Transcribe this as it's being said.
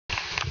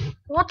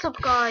What's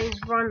up guys,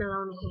 Ron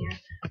Maloney here.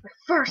 My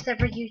first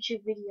ever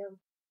YouTube video.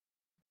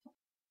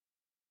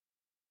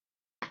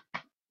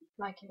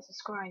 Like and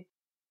subscribe,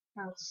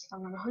 else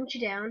I'm gonna hunt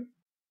you down,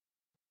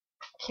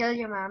 kill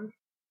your mum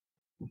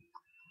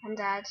and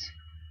dad,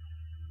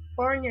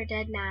 burn your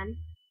dead nan,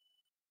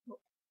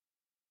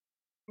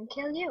 and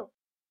kill you.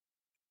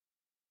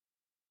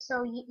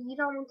 So you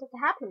don't want that to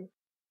happen.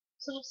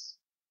 So just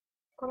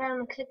go down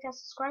and click that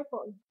subscribe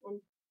button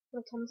and put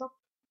a thumbs up.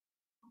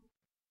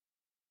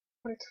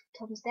 Put a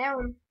thumbs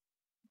down.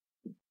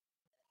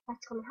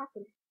 That's gonna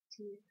happen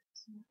to you.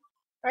 So,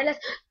 alright,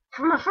 let's.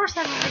 For my first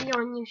ever video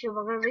on YouTube,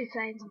 I'm gonna be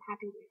playing some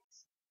Happy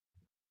Wheels.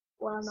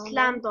 Well, no,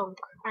 Slam Dunk.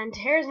 And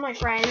here's my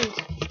friend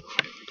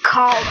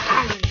called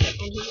Alan,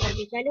 and he's gonna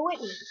be playing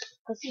with me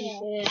because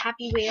he's a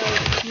Happy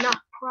Wheels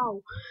not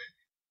pro.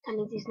 That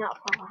means he's not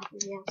pro at Happy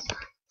Wheels.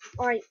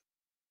 Alright.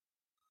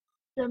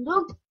 Slam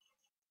Dunk.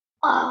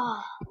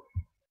 Ah.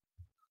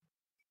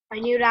 I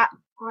knew that.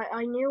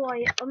 I knew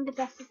I'm the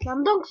best at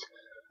Slam Dunks.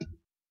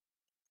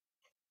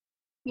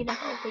 you know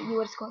that you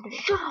would have scored it.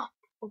 Shut up,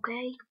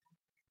 okay?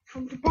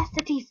 I'm the best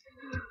at these.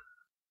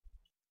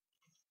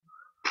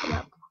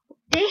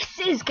 This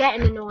is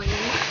getting annoying,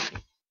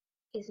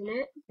 isn't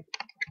it?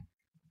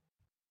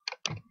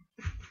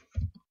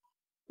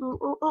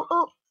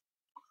 Oh.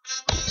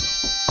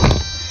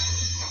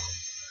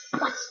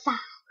 What's that?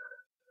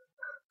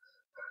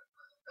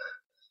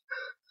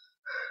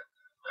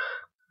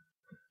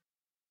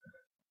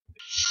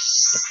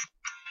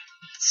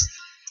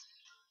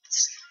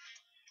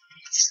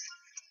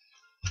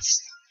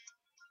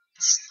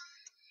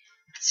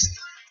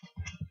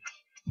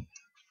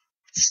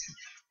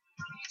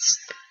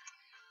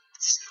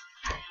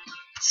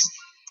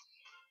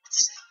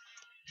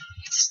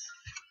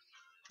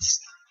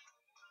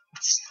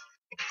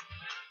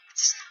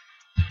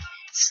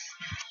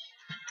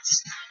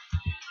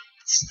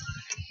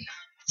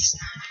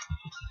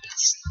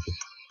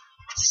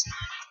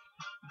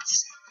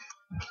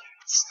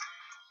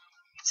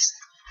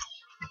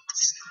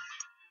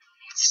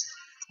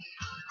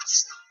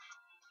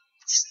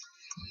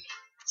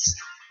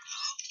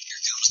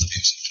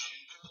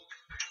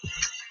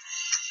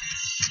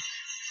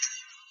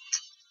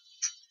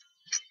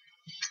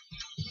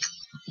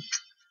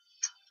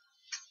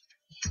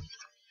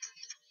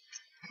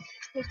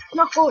 It's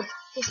not good.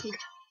 This is.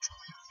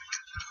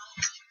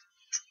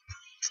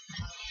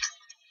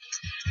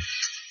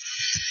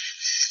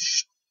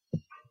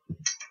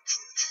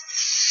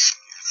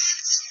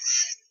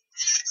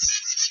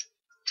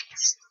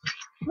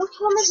 Which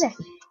one is it?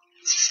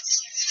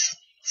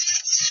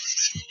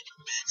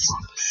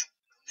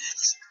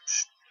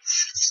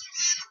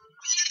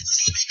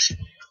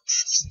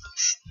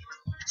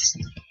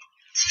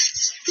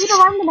 Do the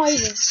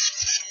randomizer.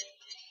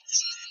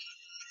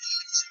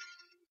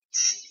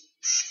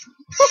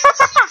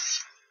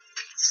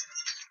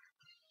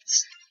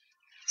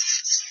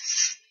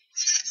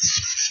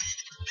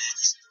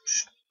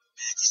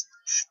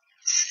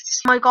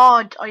 My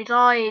god, I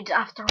died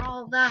after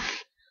all that.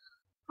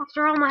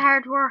 After all my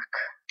hard work.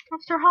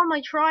 After all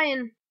my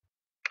trying.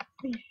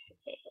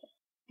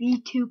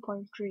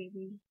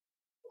 V2.3.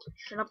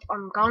 Shut up,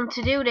 I'm going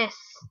to do this.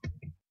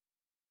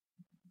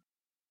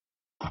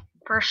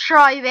 First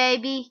try,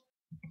 baby.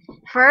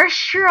 First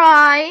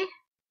try.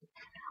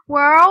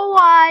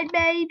 Worldwide,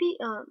 baby.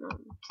 Oh, no.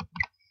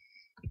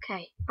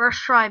 Okay,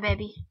 first try,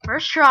 baby.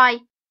 First try.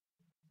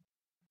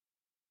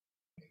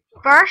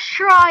 First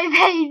try,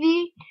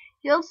 baby.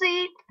 You'll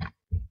see.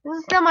 This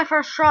is still my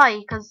first try,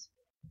 because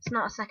it's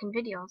not a second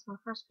video. It's my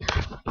first.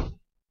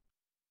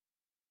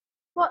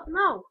 What?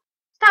 No.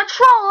 It's that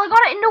troll. I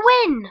got it in the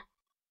win.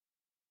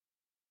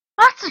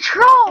 That's a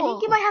troll. I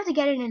think you might have to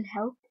get it in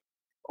help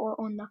or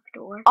unlock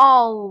door.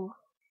 Oh.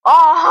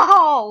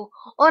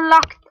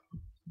 Unlocked.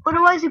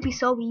 Otherwise, it'd be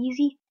so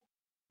easy.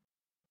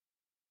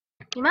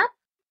 You mad?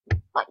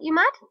 What? You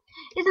mad?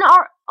 Isn't it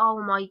our? Oh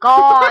my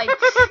god.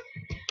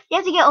 You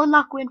have to get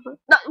unlock win for.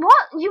 No,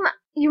 what? You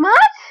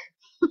mad?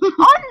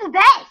 I'm the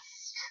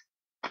best.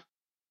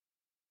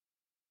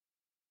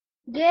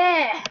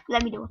 Yeah.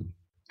 Let me do one.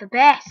 The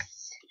best.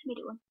 Let me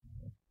do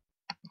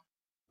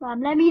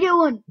one. Let me do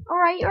one.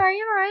 Alright.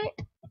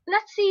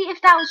 Let's see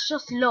if that was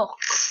just luck.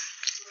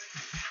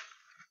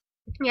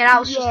 Yeah, that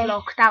was just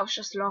luck. That was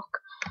just luck.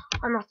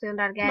 I'm not doing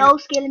that again. No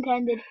skill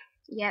intended.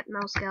 Yep,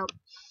 no skill.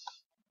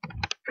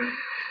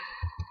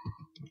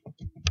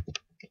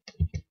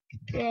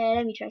 Yeah,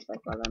 let me try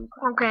spike ball on the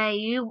clock.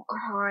 Okay,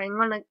 alright, I'm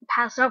gonna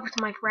pass over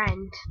to my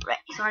friend. Right.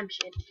 So I'm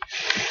shit.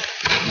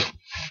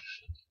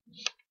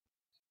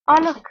 Oh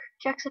look,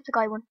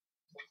 Jacksepticeye one.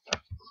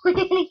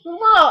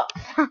 What?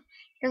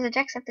 There's a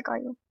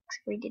Jacksepticeye one.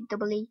 Except we did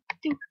double E.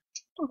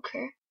 Don't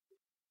care.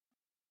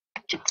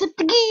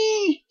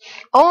 Jacksepticeye!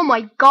 Oh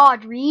my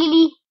god,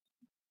 really?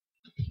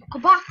 Go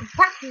back.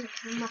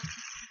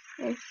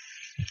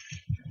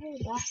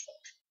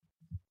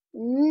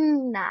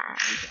 Nah.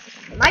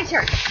 My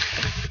turn.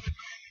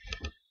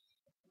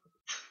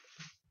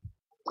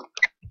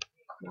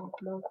 Come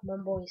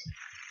on, boys.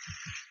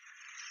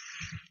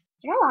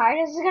 You know how hard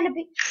this is gonna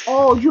be?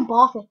 Oh, you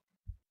bought it.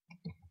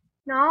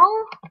 No,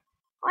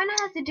 I know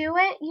how to do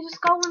it. You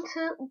just go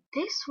into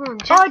this one.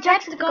 Oh,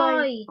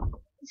 Jacksepticeye.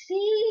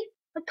 See?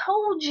 I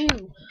told you.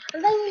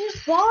 And then you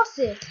just boss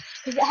it.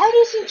 How do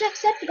you think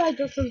Jacksepticeye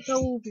does something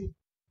so easy?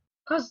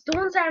 Because the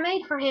ones that are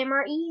made for him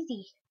are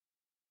easy.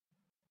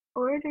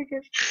 Or they're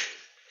just...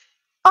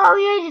 Oh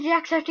yeah, the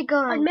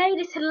Jacksepticeye. I made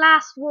it to the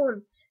last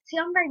one. See,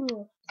 I'm very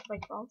new. It's my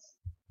fault.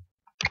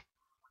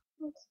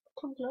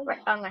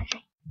 Right, I'm gonna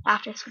try.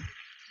 After this one.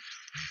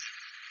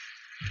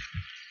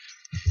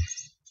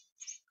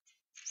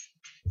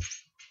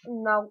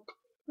 No.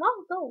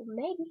 No,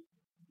 maybe.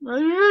 No, no,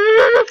 no,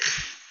 no, no.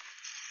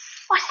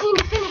 I seen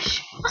the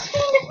finish. I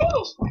seen the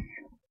finish.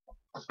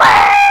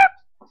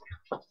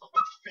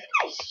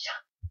 Finish.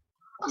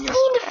 I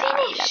seen the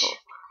finish.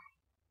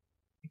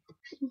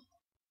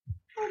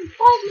 5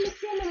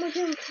 minutes in and we're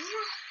doing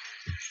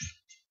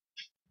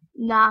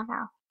No,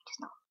 just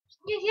not.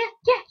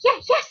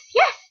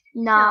 Yes.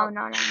 No,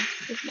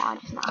 just not.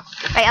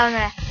 Right, I'm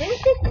gonna.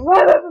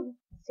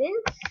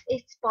 Since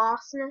it's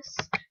bossness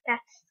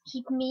that's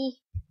keeping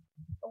me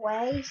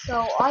away,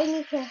 so I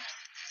need to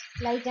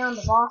lay down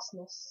the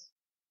bossness.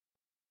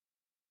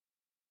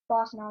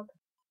 Boss Nog.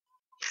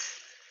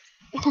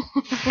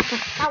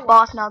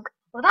 Boss Nog.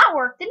 Well, that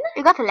worked, didn't it?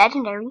 You got the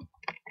legendary.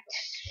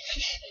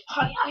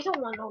 I don't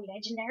want no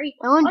legendary.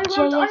 I want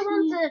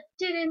the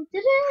didn't.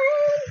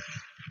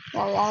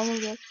 Yeah, I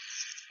need it.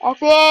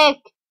 Epic.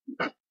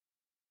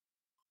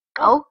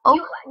 Oh.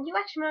 You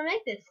actually want to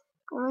make this?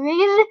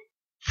 Oh,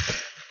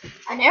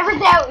 I never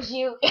doubt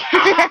you.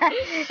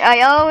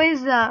 I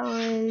always Oh, come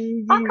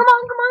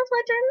on, it's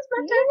my turn.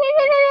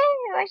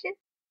 Watch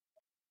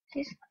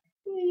this.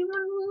 You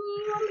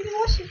want me to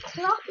watch you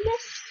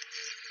clappiness?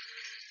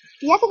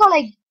 You have to go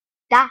like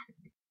that.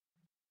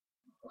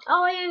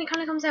 Oh yeah, and it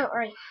kind of comes out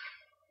right.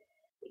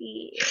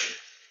 Yeah.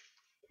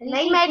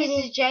 They made it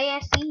as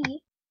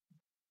JSE,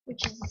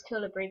 which is this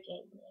cool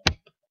abbreviated name.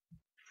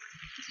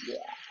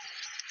 Yeah.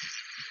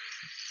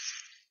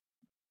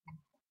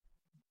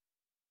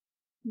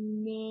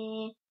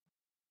 Nah.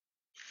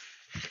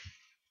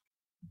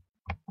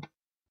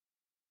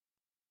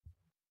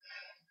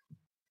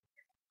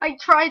 I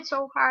tried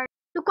so hard.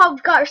 Look what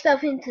we've got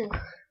ourselves into.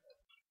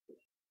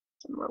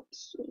 Some rope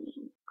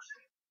swing.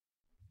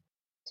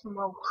 Some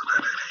rope.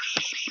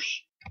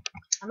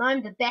 And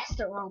I'm the best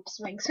at rope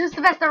swings. Who's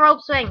the best at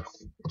rope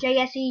swings?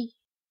 JSE.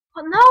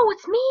 But no,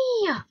 it's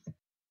me.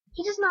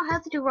 He doesn't know how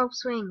to do rope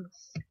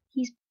swings.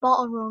 He's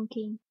bottle run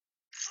king.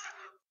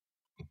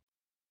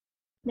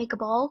 Make a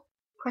ball.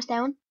 Press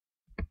down.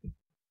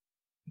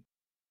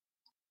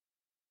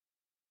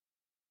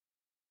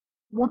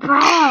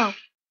 Wow!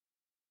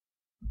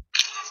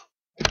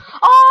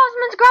 Oh, I was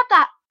meant to grab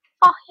that.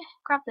 Oh yeah,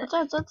 grab that.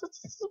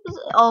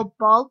 Oh,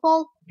 ball.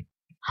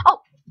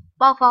 Oh,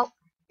 ball fault.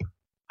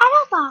 I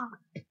love ball.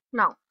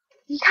 No,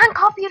 you can't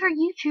copy other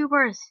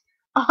YouTubers.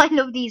 Oh, I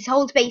love these.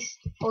 Hold space.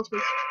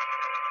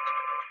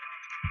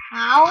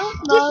 Ow,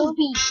 No. This is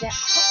beat.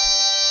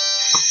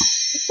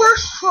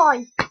 First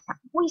try.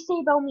 What do you say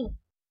about me?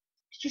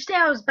 Did you say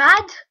I was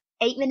bad?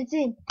 8 minutes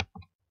in.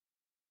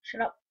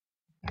 Shut up.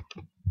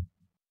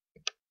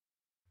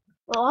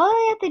 Well, all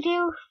I have to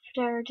do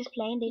after just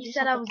playing, they You just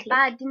said have I to was click.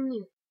 bad, didn't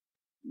you?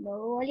 No,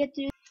 all you have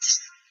to do.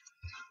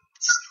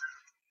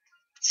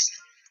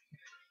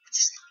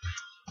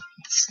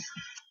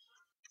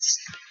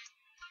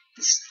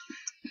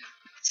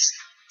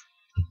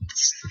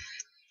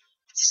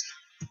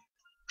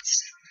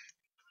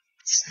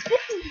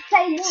 This is the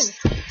same one.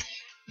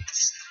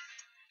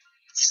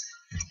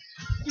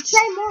 The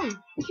same one.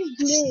 Which is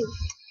blue.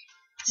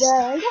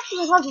 Well, I guess it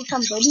was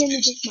some good. Let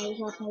me just might as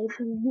well play it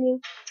in blue.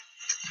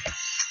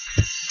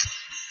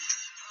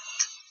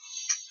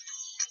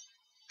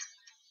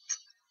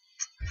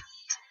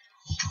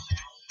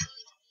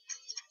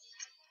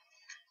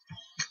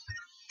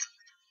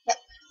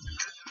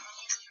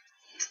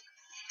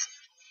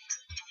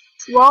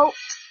 Whoa.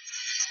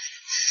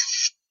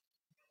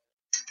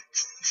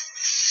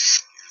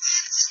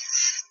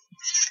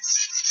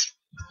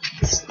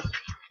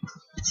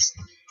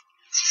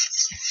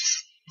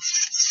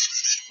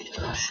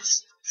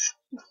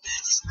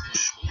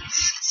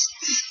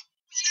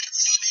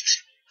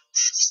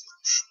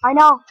 I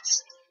know.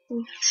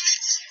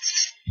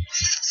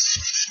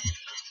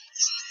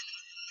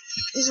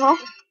 Is what?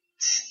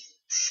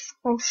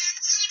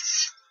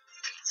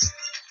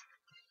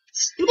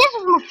 This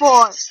is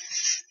before.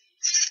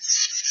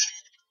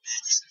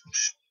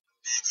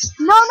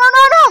 No.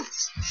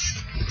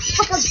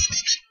 Fuck up.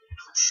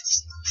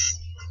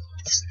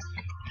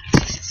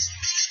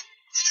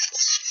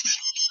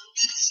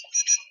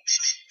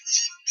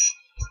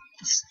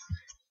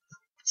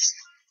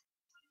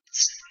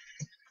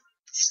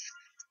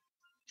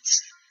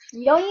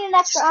 You don't need an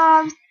extra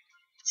arm.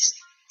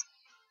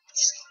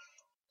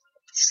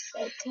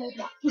 Okay,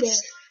 back to there.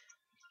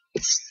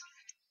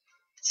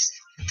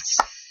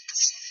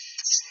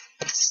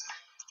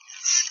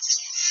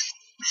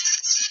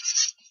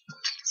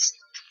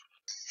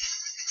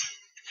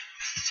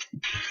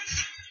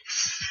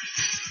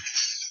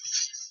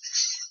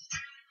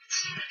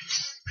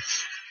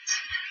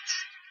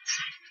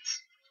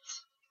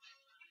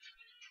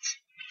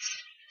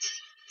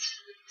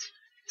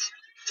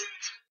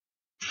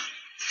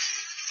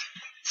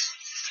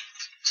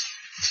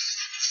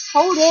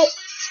 Hold it.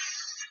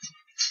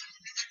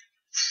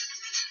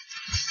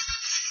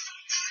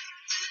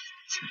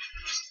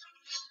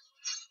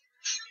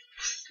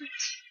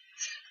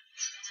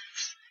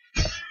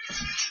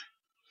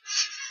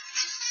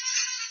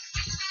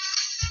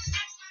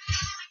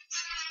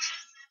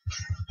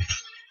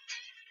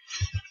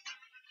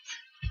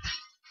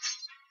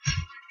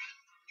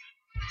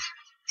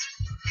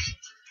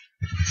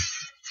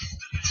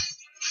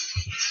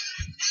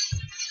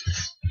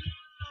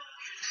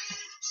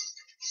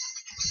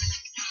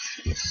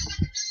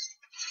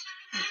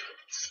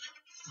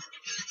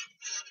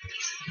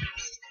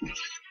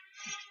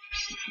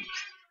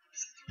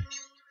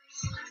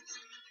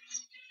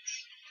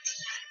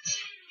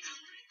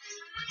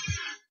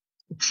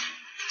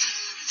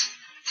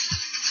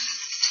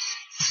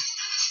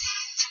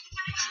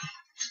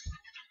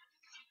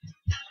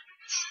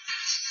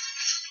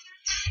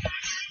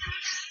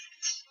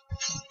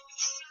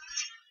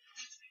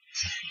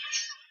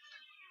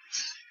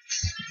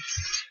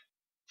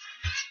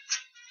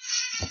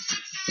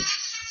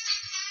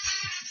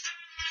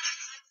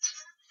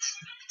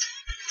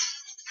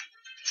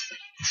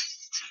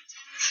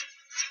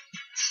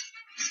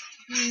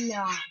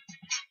 No.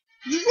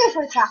 Use it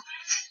for attack.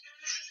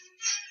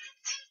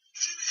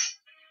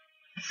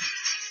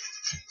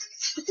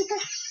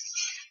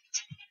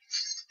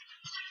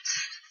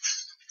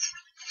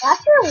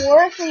 That's the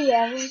worst thing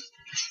ever.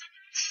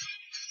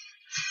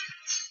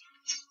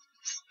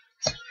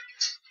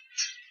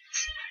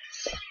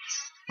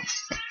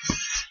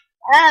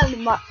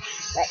 And right.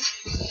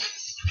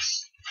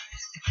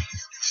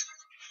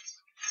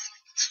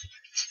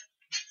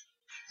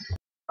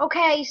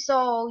 Okay,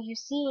 so you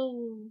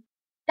see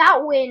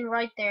that win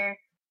right there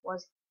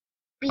was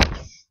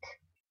beast.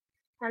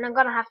 And I'm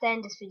gonna have to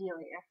end this video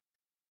here.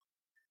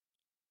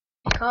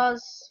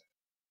 Because,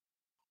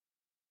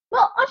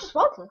 well, I just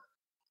want to.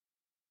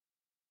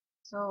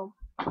 So,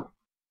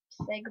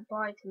 say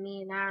goodbye to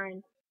me and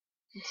Aaron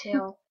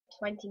until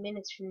 20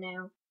 minutes from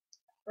now.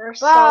 Bye.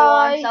 So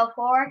on, so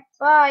forth.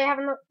 Bye,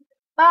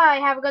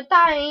 have a good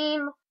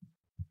time.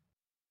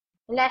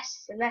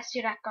 Unless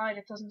you're that guy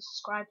that doesn't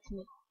subscribe to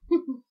me.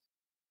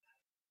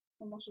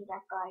 Unless you're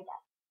that guy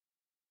that.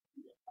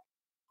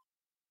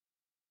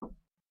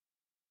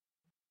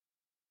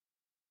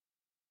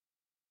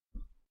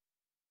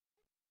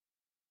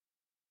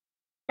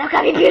 Don't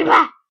call me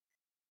PewDiePie!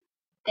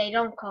 They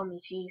don't call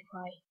me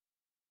PewDiePie.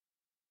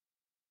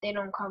 They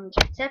don't call me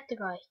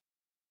Jacksepticeye.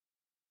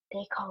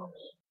 They call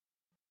me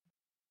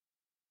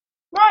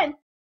Ryan.